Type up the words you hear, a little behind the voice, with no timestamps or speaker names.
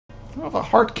I have a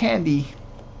heart candy.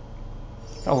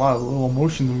 Got a lot of little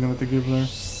emotions I'm gonna have to give there.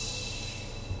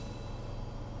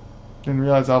 Didn't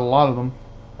realize I had a lot of them.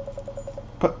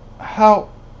 But how?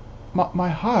 My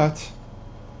heart?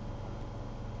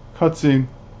 Cutscene.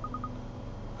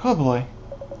 Ghibli.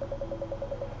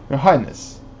 Your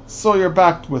Highness, so you're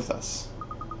back with us.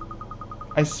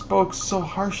 I spoke so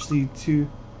harshly to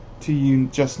you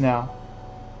just now.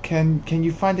 Can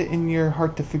you find it in your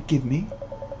heart to forgive me?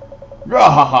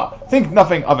 Rahaha! Think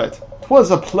nothing of it.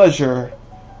 'Twas a pleasure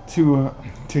to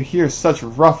hear such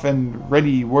rough and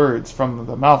ready words from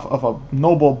the mouth of a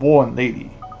noble-born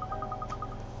lady.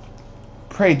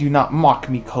 Pray do not mock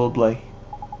me, Ghibli.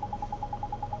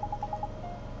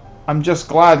 I'm just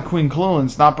glad Queen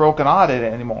Clun's not broken-hearted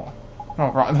anymore.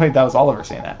 Oh, right. Wait, that was Oliver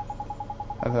saying that.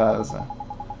 I thought that was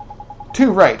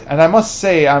too right, and I must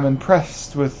say I'm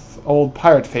impressed with old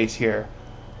Pirate Face here.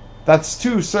 That's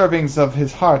 2 servings of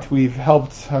his heart we've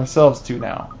helped ourselves to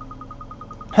now.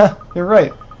 Huh, you're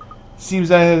right.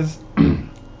 Seems as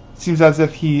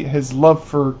if his love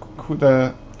for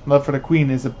the Queen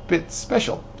is a bit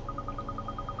special.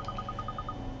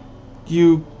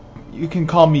 You can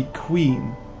call me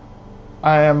Queen.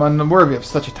 I am unworthy of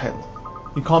such a title.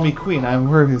 You call me Queen, I am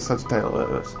worthy of such a title.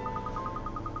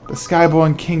 The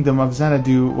skyborn kingdom of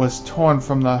Xanadu was torn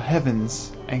from the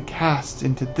heavens and cast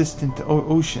into distant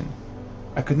ocean.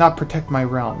 I could not protect my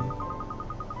realm.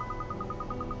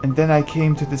 And then I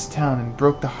came to this town and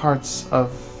broke the hearts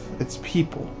of its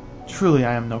people. Truly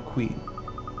I am no queen.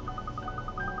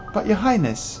 But your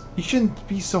highness, you shouldn't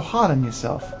be so hard on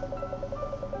yourself.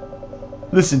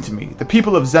 Listen to me. The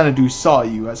people of Xanadu saw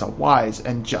you as a wise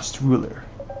and just ruler.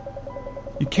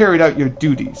 You carried out your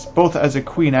duties, both as a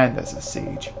queen and as a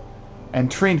sage, and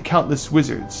trained countless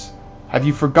wizards. Have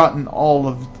you forgotten all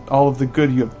of the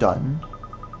good you have done?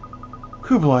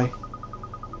 Ghibli,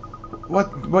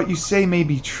 what you say may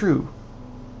be true,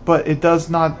 but it does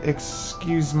not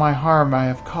excuse my harm I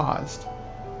have caused.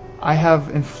 I have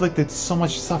inflicted so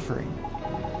much suffering.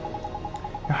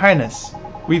 Your Highness,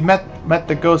 we've met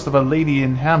the ghost of a lady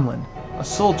in Hamlin, a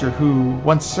soldier who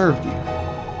once served you.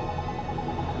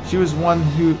 She was one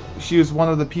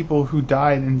of the people who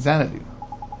died in Xanadu.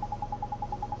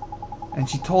 And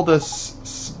she told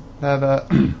us that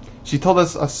she told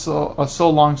us a so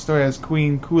long story as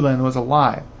Queen Kulan was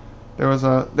alive. There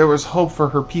was hope for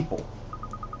her people.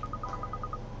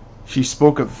 She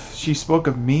spoke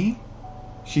of me?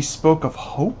 She spoke of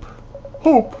hope?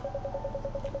 Hope.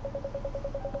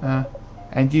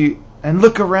 And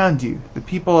look around you. The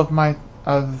people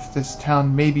of this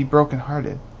town may be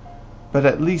broken-hearted, but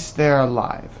at least they are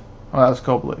alive. Well, that was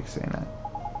Ghibli saying that.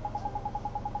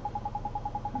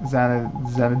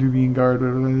 Xanaduvian Guard,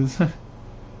 whatever it is.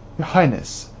 Your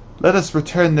Highness, let us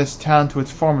return this town to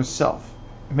its former self.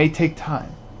 It may take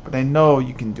time, but I know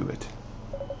you can do it.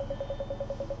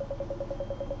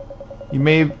 You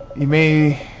may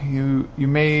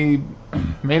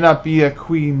not be a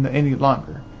queen any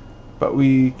longer, but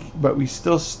we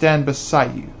still stand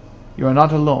beside you. You are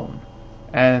not alone.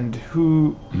 And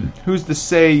who's to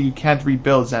say you can't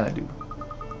rebuild Xanadu?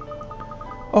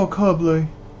 Oh, Ghibli,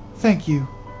 thank you.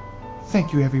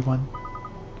 Thank you, everyone.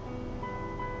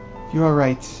 You are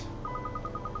right.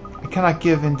 I cannot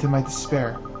give in to my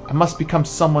despair. I must become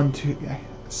someone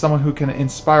who can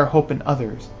inspire hope in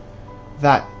others.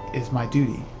 That is my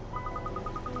duty.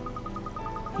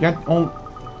 You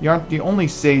aren't the only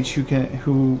sage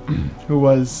who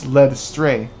was led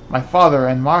astray. My father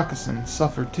and Marcuson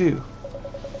suffered too.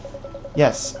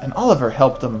 Yes, and Oliver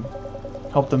helped him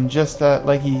just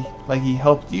like he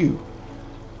helped you.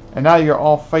 And now you're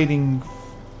all fighting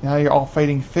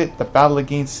fit. The battle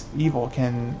against evil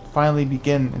can finally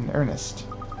begin in earnest.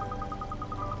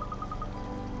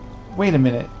 Wait a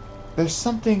minute. There's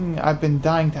something I've been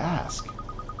dying to ask.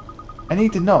 I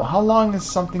need to know, how long has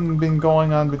something been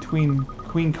going on between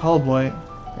Queen Kulan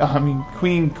and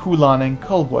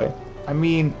Ghibli? I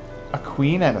mean, a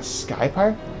queen and a sky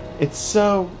pirate? It's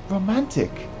so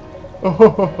romantic.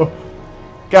 Oh,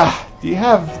 God, do you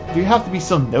have to be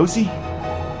so nosy?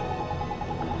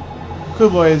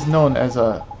 Ghibli is known and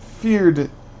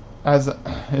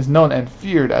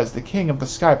feared as the king of the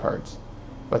sky pirates,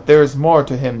 but there is more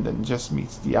to him than just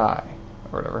meets the eye,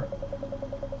 or whatever.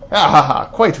 Ah,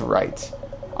 quite right.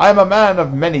 I am a man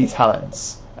of many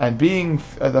talents, and being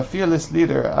the fearless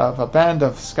leader of a band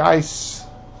of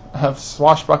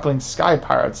swashbuckling sky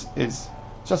pirates is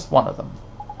just one of them.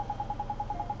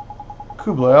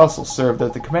 Ghibli also served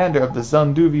as the commander of the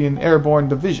Xanduvian Airborne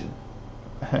Division,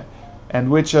 and in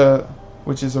which the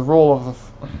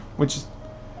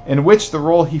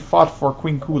role he fought for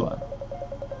Queen Kulan.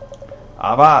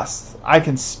 Avast! I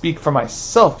can speak for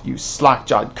myself, you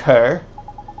slack-jawed cur!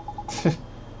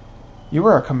 You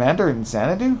were a commander in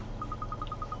Xanadu?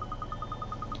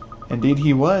 Indeed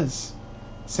he was.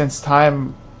 Since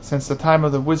the time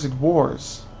of the Wizard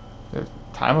Wars. The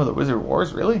time of the Wizard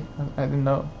Wars? Really? I didn't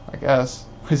know. I guess.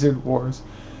 Wizard Wars.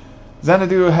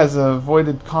 Xanadu has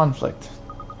avoided conflict.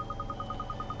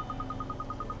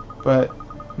 But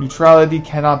neutrality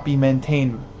cannot be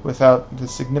maintained without the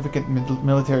significant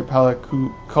military power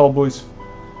Kublai's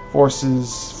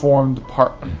forces formed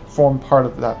part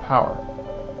of that power.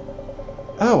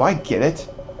 Oh, I get it.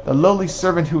 The lowly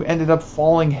servant who ended up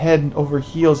falling head over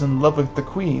heels in love with the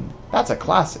queen. That's a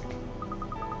classic.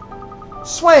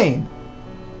 Swain!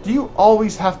 Do you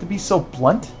always have to be so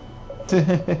blunt? Ha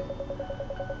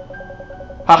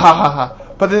ha ha ha.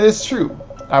 But it is true.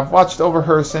 I've watched over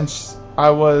her since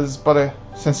I was but a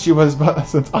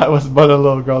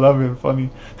little girl. That'd been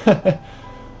funny.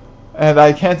 And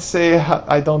I can't say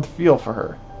I don't feel for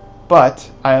her. But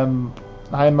I am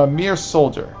a mere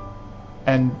soldier.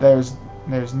 And there's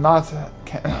not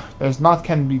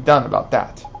can be done about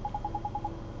that.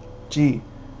 Gee,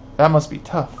 that must be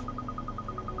tough.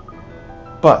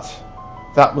 But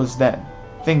that was then.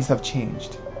 Things have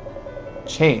changed.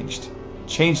 Changed?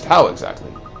 Changed how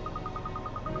exactly?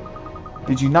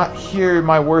 Did you not hear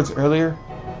my words earlier?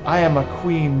 I am a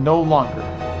queen no longer.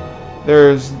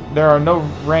 There are no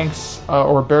ranks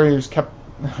or barriers kept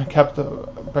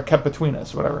between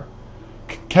us. Whatever.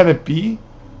 Can it be?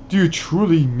 Do you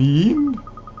truly mean?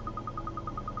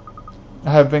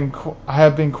 I have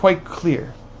been quite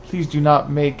clear. Please do not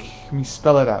make me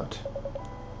spell it out.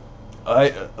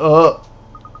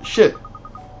 Shit.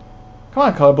 Come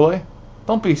on, color boy.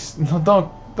 Don't be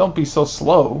so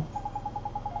slow.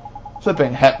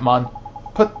 Flipping Hetman.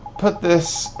 Put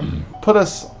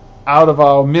us out of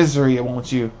our misery,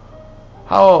 won't you?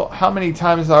 How many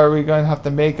times are we going to have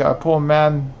to make our poor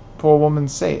woman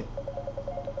say it?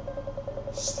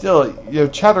 Still your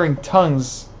chattering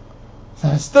tongues,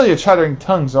 or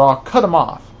I'll cut them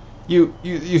off. You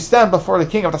stand before the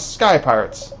king of the sky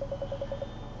pirates.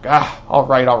 Ah, all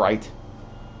right.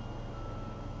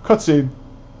 Cutscene,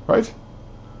 right?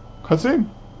 Cutscene,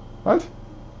 right?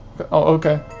 Oh,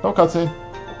 okay. No cutscene.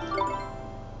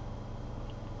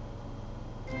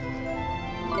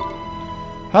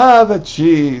 Ah, the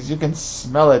cheese. You can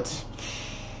smell it.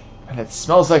 And it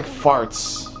smells like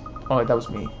farts. Oh, wait, that was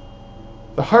me.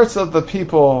 The hearts of the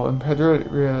people in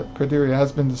Puree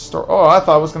has been destroyed. Oh, I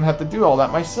thought I was going to have to do all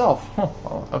that myself.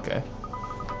 Oh, okay.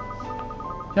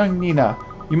 Young Nina,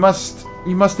 you must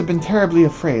have been terribly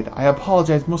afraid. I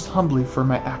apologize most humbly for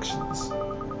my actions.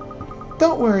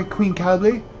 Don't worry, Queen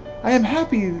Ghibli. I am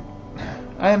happy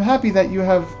that you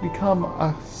have become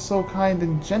so kind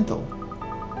and gentle.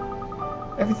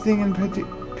 Everything in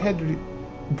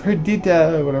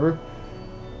Perdita, whatever,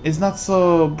 is not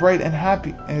so bright and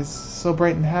happy. Is so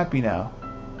bright and happy now.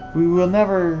 We will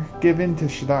never give in to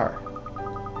Shadar.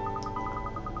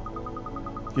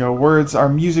 Your words are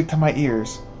music to my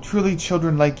ears. Truly,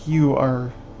 children like you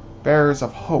are bearers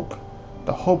of hope,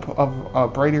 the hope of a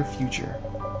brighter future.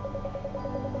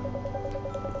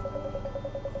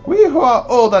 We who are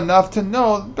old enough to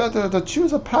know better to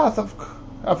choose a path of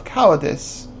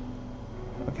cowardice.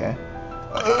 Okay.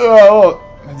 I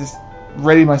just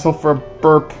ready myself for a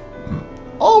burp.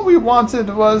 All we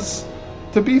wanted was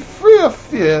to be free of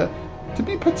fear, to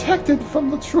be protected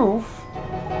from the truth.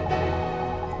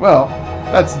 Well,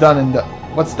 that's done and done.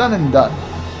 What's done and done.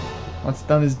 What's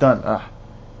done is done.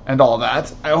 And all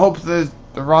that. I hope the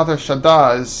Rather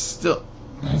Shadar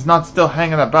is not still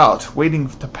hanging about, waiting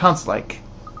to pounce like.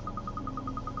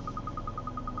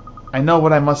 I know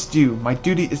what I must do. My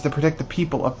duty is to protect the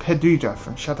people of Perdita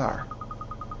from Shadar.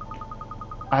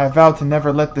 I have vowed to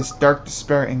never let this dark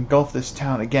despair engulf this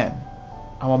town again.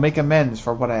 I will make amends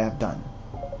for what I have done.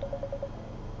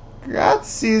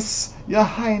 Gracias, Your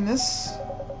Highness.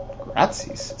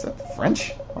 Gracias? Is that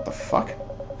French? What the fuck?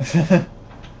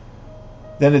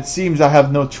 Then it seems I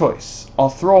have no choice. I'll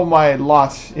throw my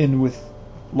lot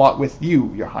with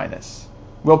you, Your Highness.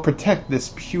 We'll protect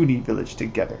this puny village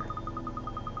together.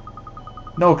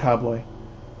 No, cowboy.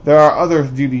 There are other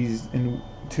duties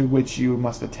to which you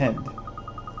must attend.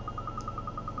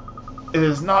 It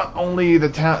is not only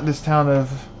this town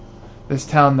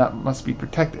that must be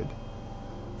protected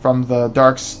from the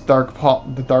dark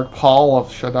pall of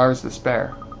Shadar's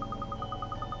despair.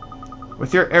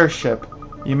 With your airship,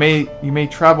 you may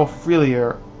travel freely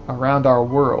around our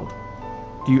world.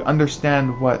 Do you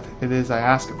understand what it is I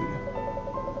ask of you?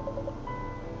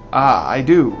 I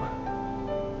do.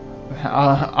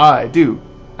 I do.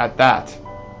 At that,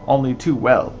 only too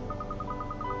well.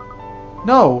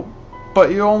 No,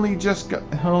 but you only just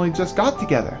got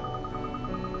together.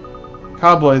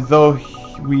 Cowboy, though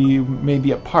we may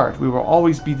be apart, we will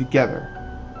always be together,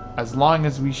 as long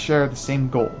as we share the same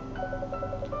goal.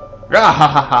 Ah ha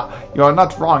ha ha! You are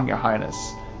not wrong, Your Highness.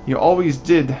 You always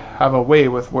did have a way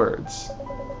with words.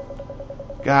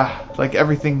 Gah, like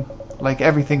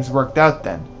everything's worked out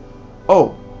then.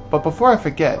 Oh, but before I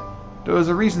forget, there was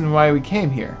a reason why we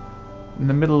came here, in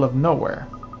the middle of nowhere.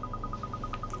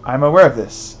 I'm aware of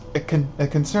this. It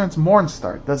concerns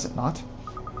Mornstar, does it not?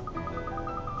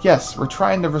 Yes, we're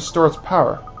trying to restore its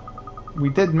power. We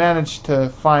did manage to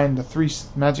find the 3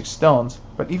 magic stones,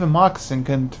 but even Moccasin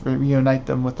couldn't reunite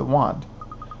them with the wand.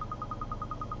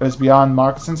 It was beyond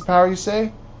Moccasin's power, you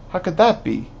say? How could that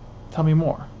be? Tell me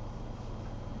more.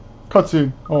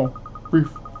 Cutscene. Oh,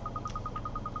 brief.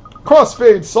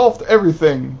 Crossfade solved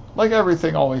everything, like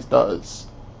everything always does.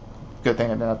 Good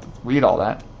thing I didn't have to read all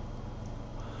that.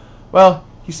 Well,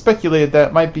 he speculated that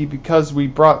it might be because we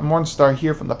brought Mornstar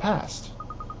here from the past.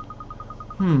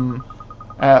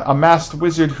 A masked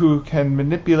wizard who can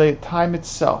manipulate time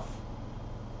itself.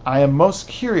 I am most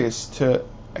curious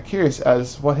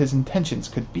as what his intentions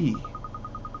could be.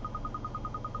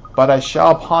 But I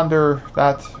shall ponder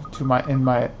that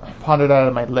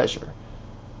at my leisure.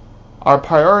 Our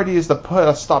priority is to put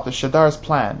a stop to Shadar's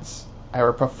plans. I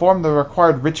will perform the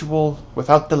required ritual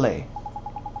without delay.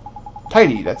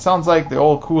 Tidy. That sounds like the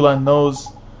old Kulan knows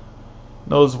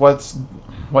what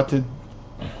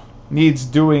needs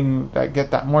doing that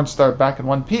get that Mornstar back in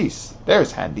one piece.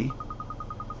 There's handy.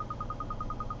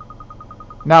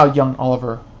 Now, young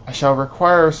Oliver, I shall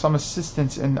require some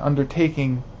assistance in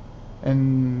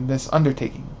this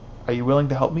undertaking. Are you willing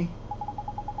to help me?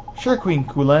 Sure, Queen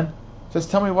Kulan.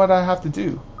 Just tell me what I have to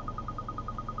do.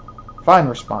 Fine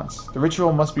response. The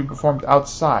ritual must be performed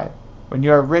outside. When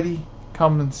you are ready,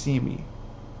 come and see me.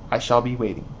 I shall be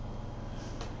waiting.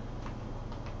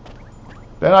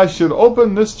 Then I should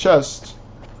open this chest.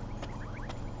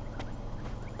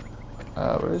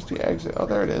 Where's the exit? Oh,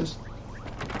 there it is.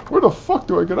 Where the fuck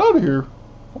do I get out of here?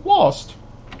 I'm lost.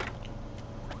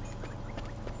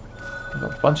 There's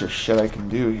a bunch of shit I can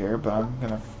do here, but I'm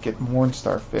gonna get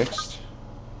Mornstar fixed.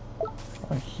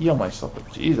 I heal myself, but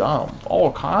jeez, I'm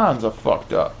all kinds of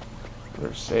fucked up.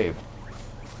 Better save.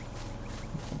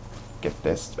 Get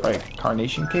this right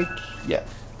carnation cake? Yeah.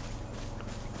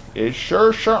 It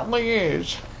sure certainly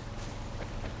is.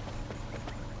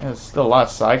 And there's still a lot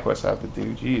of side quests I have to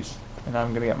do, jeez. And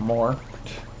I'm gonna get more.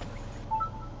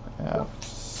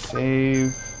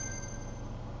 Save.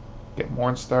 Get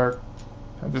Mornstar.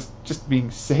 I'm just being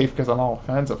safe because I'm all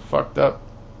kinds of fucked up.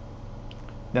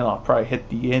 Then I'll probably hit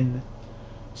the inn.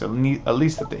 So at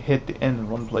least have to hit the inn in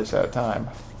one place at a time.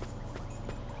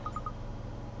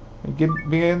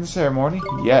 Begin the ceremony?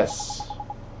 Yes.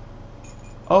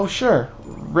 Oh, sure.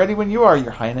 Ready when you are,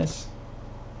 Your Highness.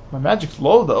 My magic's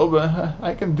low, though, but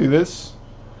I can do this.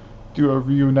 Do a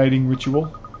reuniting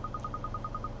ritual.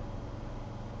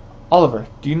 Oliver,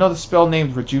 do you know the spell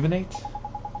named Rejuvenate?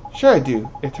 Sure I do.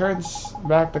 It turns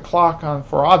back the clock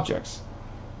for objects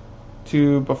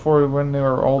to before when they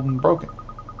were old and broken.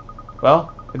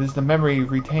 Well, it is the memory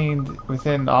retained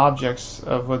within the objects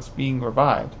of what's being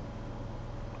revived.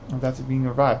 That's being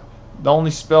revived. The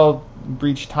only spell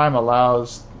breach time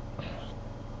allows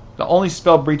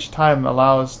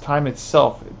time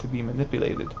itself to be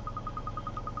manipulated.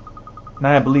 And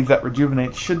I believe that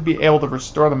Rejuvenate should be able to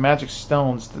restore the magic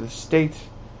stones to the state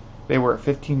they were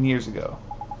 15 years ago.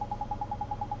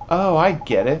 Oh, I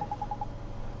get it.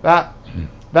 That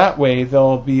way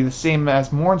they'll be the same as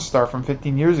Mornstar from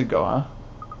 15 years ago, huh?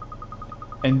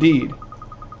 Indeed.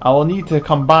 I will need to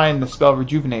combine the spell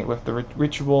Rejuvenate with the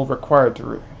ritual required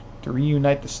to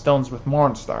reunite the stones with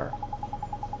Mornstar.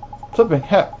 Flipping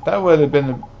heck, that would have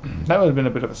been a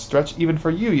bit of a stretch even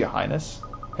for you, Your Highness,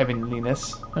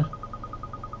 Heavenliness.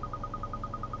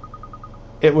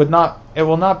 It will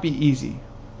not be easy,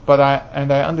 but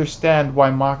I understand why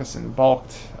Moccasin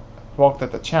balked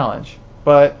at the challenge.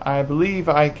 But I believe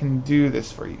I can do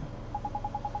this for you.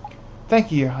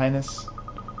 Thank you, Your Highness.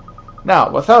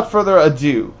 Now, without further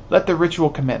ado, let the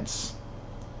ritual commence.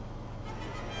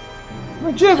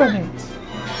 Rejuvenate!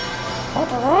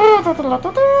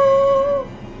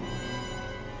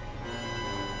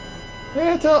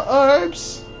 Little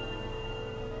herbs!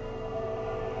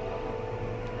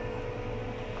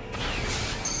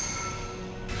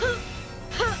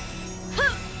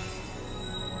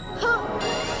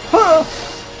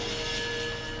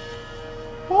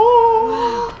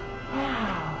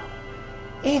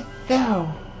 It's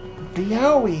so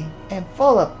glowy and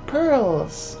full of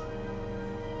pearls.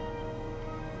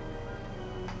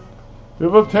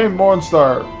 You've obtained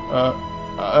Mornstar.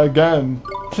 Again.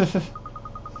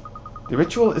 The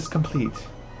ritual is complete.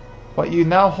 What you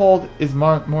now hold is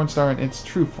Mornstar in its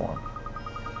true form.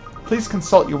 Please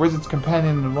consult your wizard's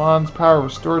companion and wand's power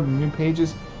restored in new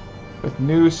pages with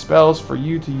new spells for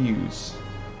you to use.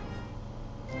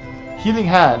 Healing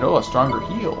Hand. Oh, a stronger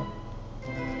heal.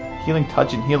 Healing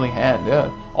Touch and Healing Hand.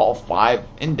 Yeah. All 5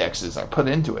 indexes are put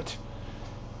into it.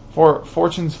 For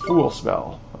Fortune's Fool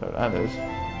spell. Whatever that is.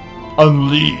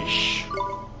 Unleash.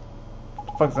 What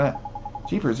the fuck's that?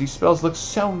 Jeepers, these spells look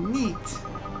so neat.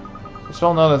 The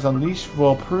spell known as Unleash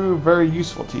will prove very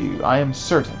useful to you, I am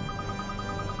certain.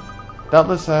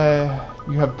 Doubtless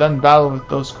you have done battle with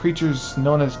those creatures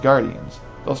known as Guardians.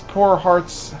 Those poor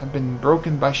hearts have been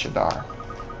broken by Shadar.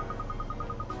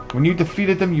 When you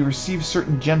defeated them, you received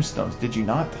certain gemstones, did you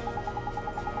not?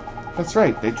 That's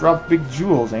right, they drop big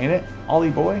jewels, ain't it, Ollie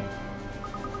boy?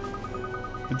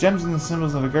 The gems and the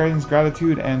symbols of the Guardians'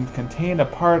 gratitude and contain a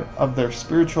part of their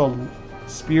spiritual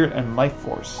spirit and life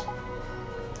force.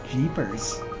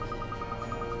 Jeepers.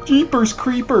 Jeepers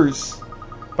creepers!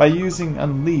 By using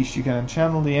Unleash, you can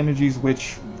channel the energies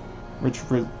which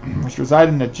reside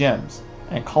in the gems,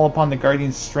 and call upon the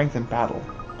Guardian's strength in battle.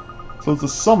 So it's a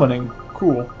summoning.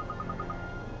 Cool.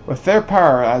 With their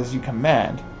power as you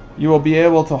command, you will be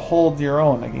able to hold your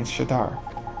own against Shadar.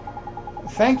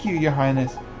 Thank you, Your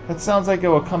Highness. That sounds like it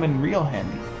will come in real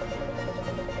handy.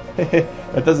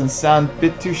 That doesn't sound a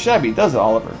bit too shabby, does it,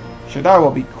 Oliver? Shadar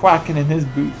will be quacking in his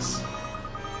boots.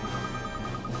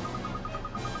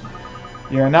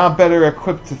 You are now better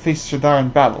equipped to face Shadar in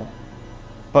battle,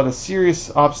 but a serious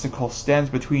obstacle stands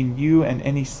between you and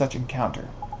any such encounter.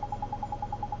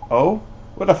 Oh?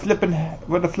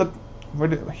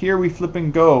 Here we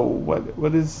flippin' go.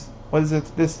 What is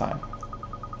it this time?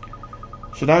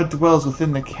 Shadar dwells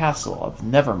within the castle of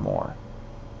Nevermore.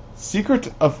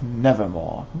 Secret of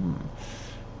Nevermore.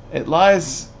 It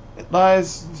lies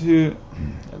to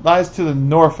the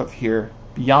north of here,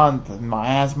 beyond the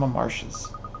miasma marshes.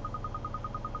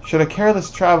 Should a careless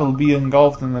traveler be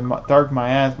engulfed in the dark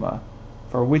miasma,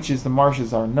 for which the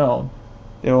marshes are known,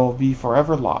 they will be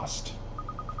forever lost.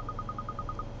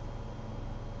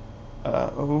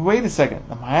 Wait a second.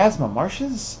 The miasma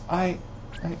marshes?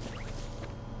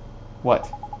 What?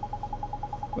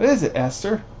 What is it,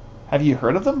 Esther? Have you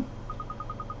heard of them?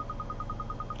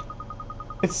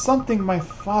 It's something my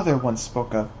father once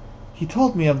spoke of. He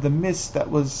told me of the mist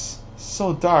that was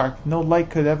so dark no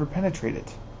light could ever penetrate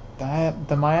it.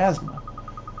 The miasma.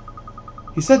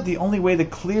 He said the only way to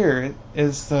clear it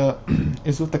is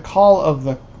with the call of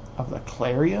the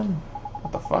clarion.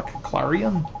 What the fuck?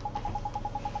 Clarion?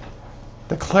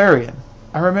 The clarion.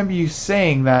 I remember you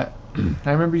saying that.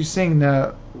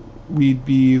 We'd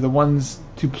be the ones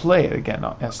to play it again,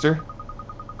 Esther.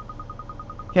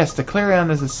 Yes, the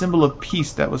clarion is a symbol of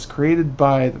peace that was created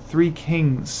by the 3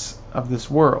 kings of this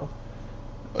world.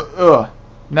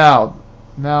 Now,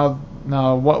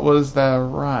 what was the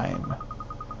rhyme?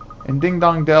 In Ding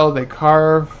Dong Dell, they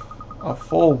carve a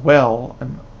full well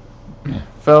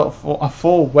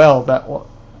that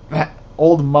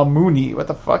old Mamuni. What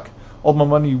the fuck? Old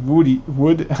Mamuni wood.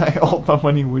 Old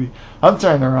Mamuni Woody. I'm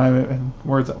trying to rhyme it in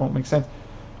words that won't make sense.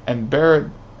 And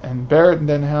Barrett and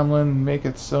then Hamlin make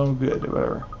it so good.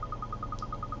 Whatever.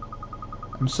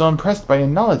 I'm so impressed by your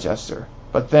knowledge, Esther.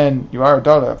 But then you are a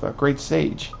daughter of a great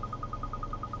sage.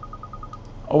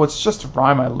 Oh, it's just a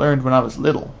rhyme I learned when I was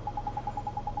little.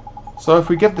 So if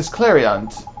we give this clarion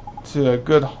a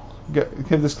good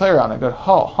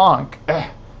honk,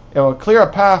 it will clear a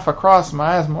path across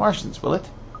miasma marshes, will it?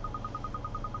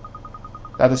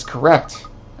 That is correct.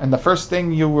 And the first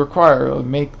thing you'll require to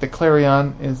make the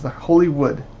clarion is the holy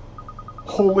wood.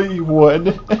 Holy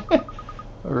wood?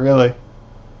 Really?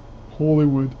 Holy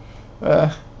wood.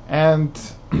 And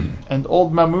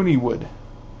old Mamuni wood.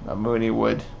 Mamuni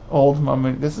wood. Old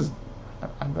Mamuni. This is...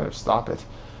 I better stop it.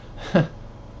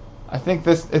 I think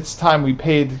it's time we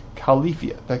paid the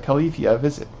Califia a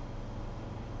visit.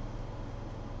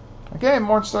 Okay,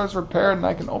 Mornstar's repaired and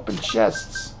I can open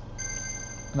chests.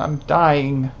 And I'm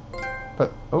dying.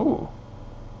 But, oh.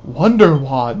 Wonder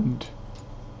Wand.